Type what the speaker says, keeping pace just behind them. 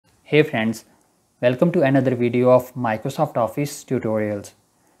Hey friends, welcome to another video of Microsoft Office tutorials.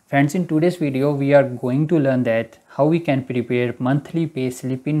 Friends, in today's video we are going to learn that how we can prepare monthly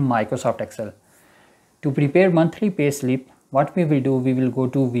payslip in Microsoft Excel. To prepare monthly payslip, what we will do, we will go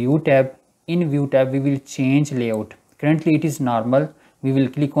to View tab. In View tab, we will change layout. Currently it is normal. We will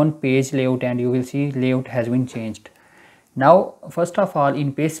click on Page Layout and you will see layout has been changed. Now, first of all,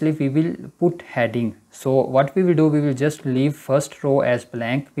 in payslip we will put heading. So what we will do, we will just leave first row as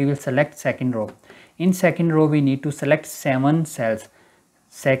blank. We will select second row. In second row, we need to select 7 cells.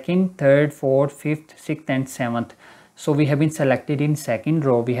 Second, third, fourth, fifth, sixth and seventh. So we have been selected in second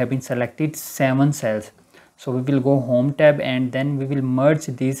row. We have been selected 7 cells. So we will go Home tab and then we will merge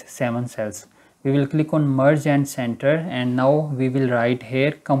these 7 cells. We will click on merge and center, and now we will write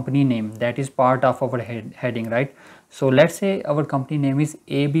here company name. That is part of our heading, right? So let's say our company name is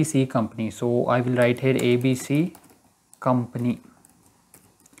ABC company. So I will write here ABC company.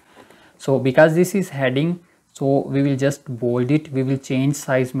 So because this is heading, so we will just bold it. We will change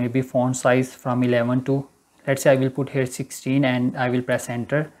size, maybe font size from 11 to, let's say I will put here 16 and I will press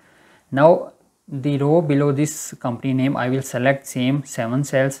enter. Now the row below this company name, I will select same 7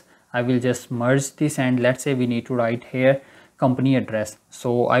 cells. I will just merge this and let's say we need to write here company address.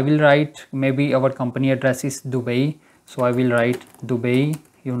 So I will write, maybe our company address is Dubai. So I will write Dubai,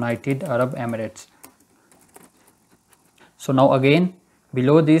 United Arab Emirates. So now again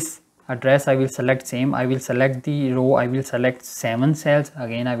below this address I will select same. I will select the row. I will select 7 cells.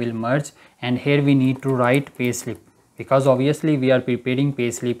 Again I will merge, and here we need to write payslip, because obviously we are preparing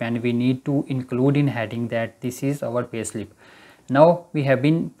payslip and we need to include in heading that this is our payslip. Now we have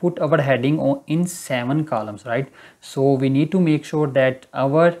been put our heading in 7 columns, right? So we need to make sure that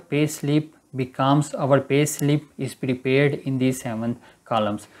our payslip becomes, our payslip is prepared in these 7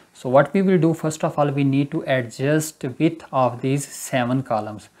 columns. So what we will do, first of all, we need to adjust width of these 7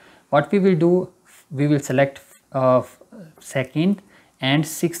 columns. What we will do, we will select second and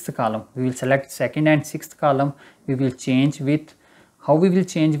sixth column. We will select second and sixth column. We will change width. How we will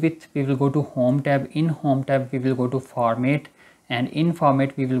change width? We will go to Home tab. In Home tab we will go to Format, and in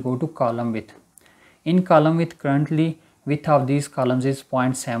Format we will go to Column width. In column width, currently width of these columns is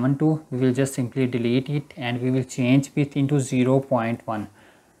 0.72. We will just simply delete it and we will change width into 0.1.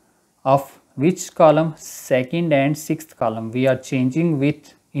 Of which column? Second and sixth column. We are changing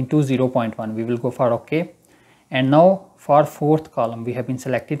width into 0.1. We will go for OK. And now for fourth column, we have been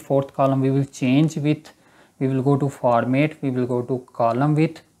selected fourth column. We will change width. We will go to Format. We will go to Column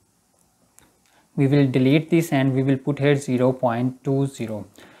width. We will delete this and we will put here 0.20.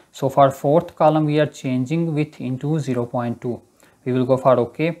 So for fourth column we are changing width into 0.2. We will go for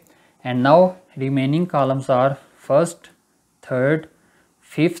OK. And now remaining columns are first, third,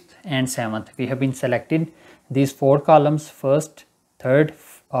 fifth and seventh. We have been selected these 4 columns, first, third,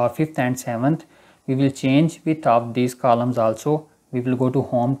 fifth and seventh. We will change width of these columns also. We will go to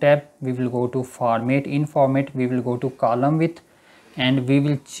Home tab. We will go to Format. In Format we will go to Column width and we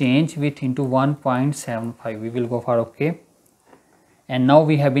will change width into 1.75. We will go for OK. And now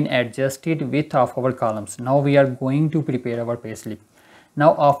we have been adjusted width of our columns. Now we are going to prepare our payslip.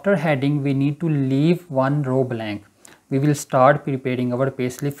 Now after heading we need to leave one row blank. We will start preparing our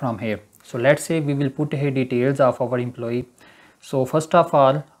payslip from here. So let's say we will put here details of our employee. So first of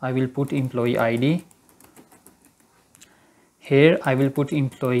all I will put employee ID. Here I will put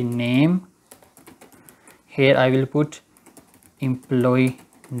employee name. Here I will put employee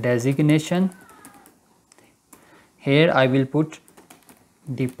designation. Here I will put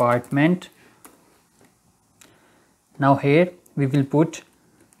department. Now here we will put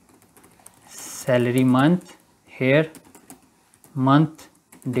salary month. Here month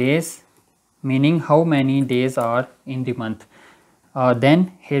days, meaning how many days are in the month.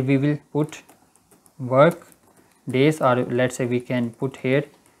 Then here we will put work days, or let's say we can put here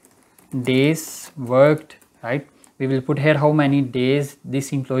days worked, right? We will put here how many days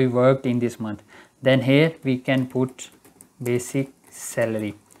this employee worked in this month. Then here we can put basic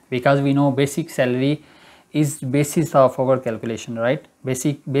salary, because we know basic salary is basis of our calculation, right?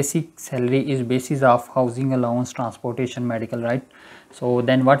 Basic salary is basis of housing allowance, transportation, medical, right? So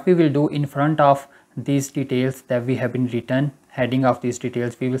then what we will do, in front of these details that we have been written, heading of these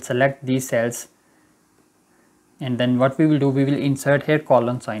details, we will select these cells, and then what we will do, we will insert here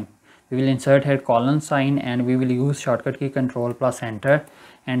colon sign. We will insert here colon sign and we will use shortcut key Control plus enter,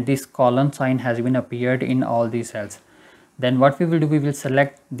 and this colon sign has been appeared in all these cells. Then what we will do, we will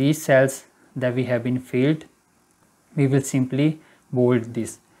select these cells that we have been filled. We will simply bold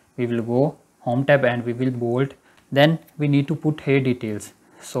this. We will go Home tab and we will bold. Then we need to put here details.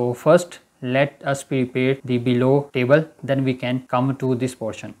 So first let us prepare the below table, then we can come to this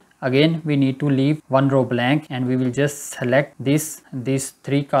portion. Again we need to leave one row blank and we will just select these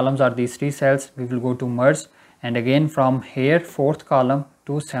 3 columns or these 3 cells. We will go to merge, and again from here 4th column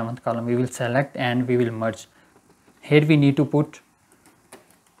to 7th column we will select and we will merge. Here we need to put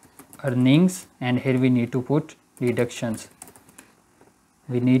earnings and here we need to put deductions.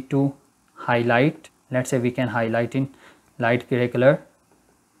 We need to highlight, let's say we can highlight in light gray color,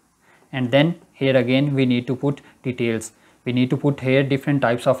 and then here again we need to put details. We need to put here different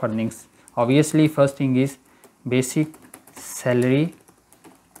types of earnings. Obviously first thing is basic salary,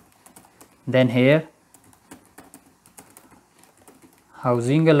 then here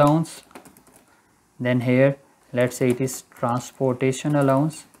housing allowance, then here let's say it is transportation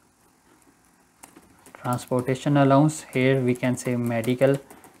allowance, here we can say medical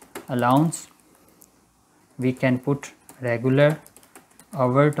allowance, we can put regular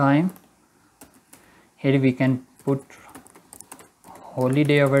overtime, here we can put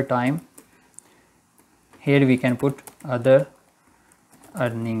holiday overtime, here we can put other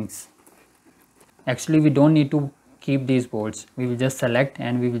earnings. Actually we don't need to keep these bolds, we will just select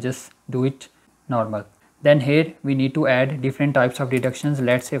and we will just do it normal. Then here we need to add different types of deductions.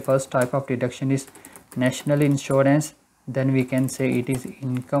 Let's say first type of deduction is national insurance, then we can say it is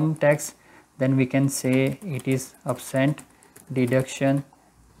income tax, then we can say it is absent deduction,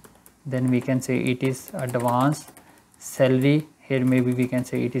 then we can say it is advance salary, here maybe we can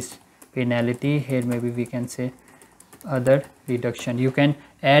say it is penalty, here maybe we can say other deduction. You can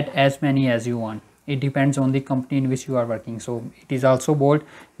add as many as you want, it depends on the company in which you are working. So it is also bold,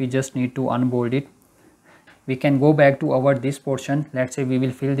 we just need to unbold it. We can go back to our this portion. Let's say we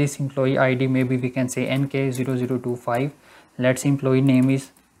will fill this employee ID, maybe we can say NK0025. Let's say employee name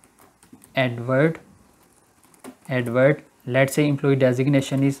is Edward. Let's say employee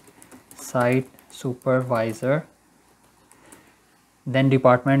designation is site supervisor. Then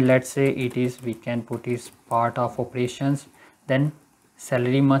department, let's say it is, we can put is part of operations. Then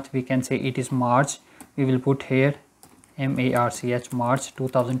salary month, we can say it is March, we will put here MARCH, March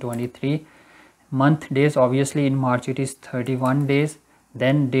 2023. Month days, obviously in March it is 31 days.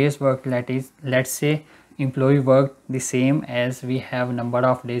 Then days worked, let's say employee worked the same as we have number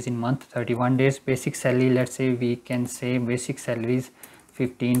of days in month, 31 days. Basic salary, let's say we can say basic salary is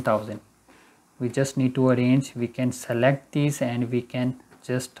 15,000. We just need to arrange, we can select these and we can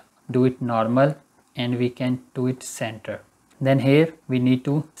just do it normal and we can do it center. Then here we need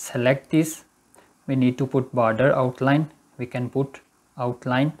to select this, we need to put border outline, we can put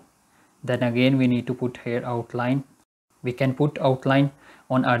outline. Then again we need to put here outline, we can put outline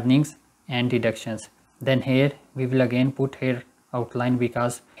on earnings and deductions. Then here we will again put here outline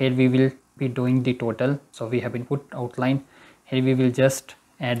because here we will be doing the total, so we have been put outline. Here we will just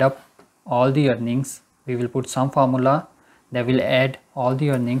add up all the earnings, we will put some formula that will add all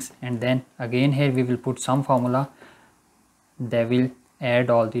the earnings, and then again here we will put some formula that will add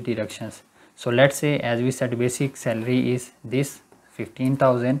all the deductions. So let's say as we said basic salary is this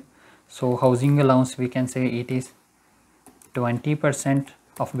 15,000. So housing allowance, we can say it is 20%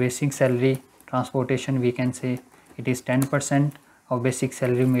 of basic salary. Transportation, we can say it is 10% of basic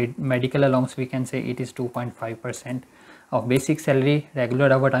salary. Medical allowance, we can say it is 2.5% of basic salary.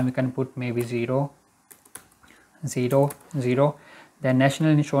 Regular overtime, we can put maybe 0. Then national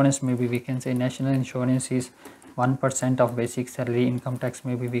insurance, maybe we can say national insurance is 1% of basic salary. Income tax,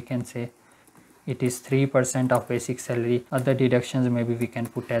 maybe we can say it is 3% of basic salary. Other deductions, maybe we can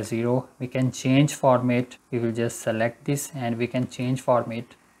put as 0. We can change format, we will just select this and we can change format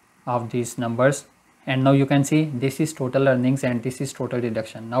of these numbers. And now you can see this is total earnings and this is total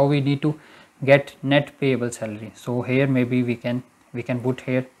deduction. Now we need to get net payable salary. So here maybe we can put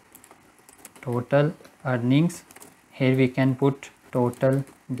here total earnings, here we can put total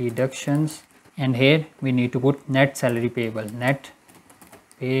deductions, and here we need to put net salary payable,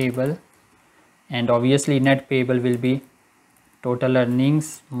 and obviously net payable will be total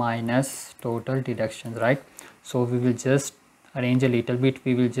earnings minus total deductions, right? So we will just arrange a little bit,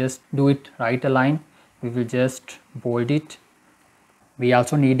 we will just do it right align, we will just bold it. We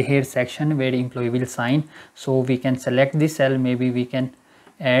also need here section where employee will sign, so we can select this cell, maybe we can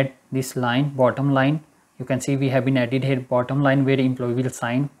add this line, bottom line. You can see we have been added here bottom line where employee will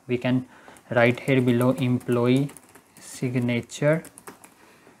sign. We can write here below employee signature,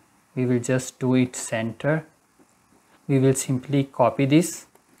 we will just do it center. We will simply copy this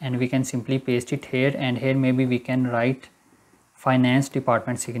and we can simply paste it here, and here maybe we can write finance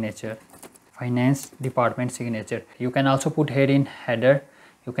department signature. You can also put here in header,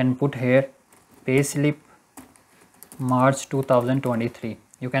 you can put here payslip March 2023.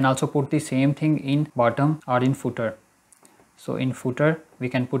 You can also put the same thing in bottom or in footer. So in footer we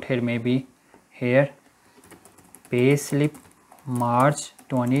can put here, maybe here, payslip March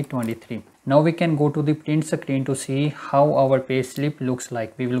 2023. Now we can go to the print screen to see how our payslip looks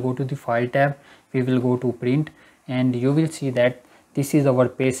like. We will go to the file tab, we will go to print, and you will see that this is our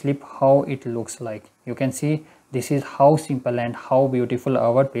payslip, how it looks like. You can see this is how simple and how beautiful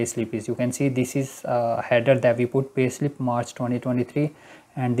our payslip is. You can see this is header that we put payslip March 2023,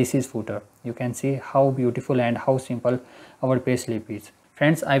 and this is footer. You can see how beautiful and how simple our payslip is.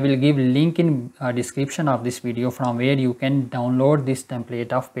 Friends, I will give link in description of this video from where you can download this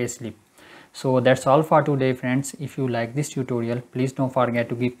template of payslip. So that's all for today, friends. If you like this tutorial, please don't forget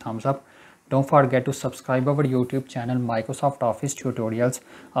to give thumbs up. Don't forget to subscribe our YouTube channel Microsoft Office Tutorials.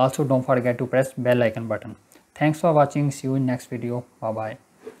 Also don't forget to press bell icon button. Thanks for watching. See you in next video. Bye bye.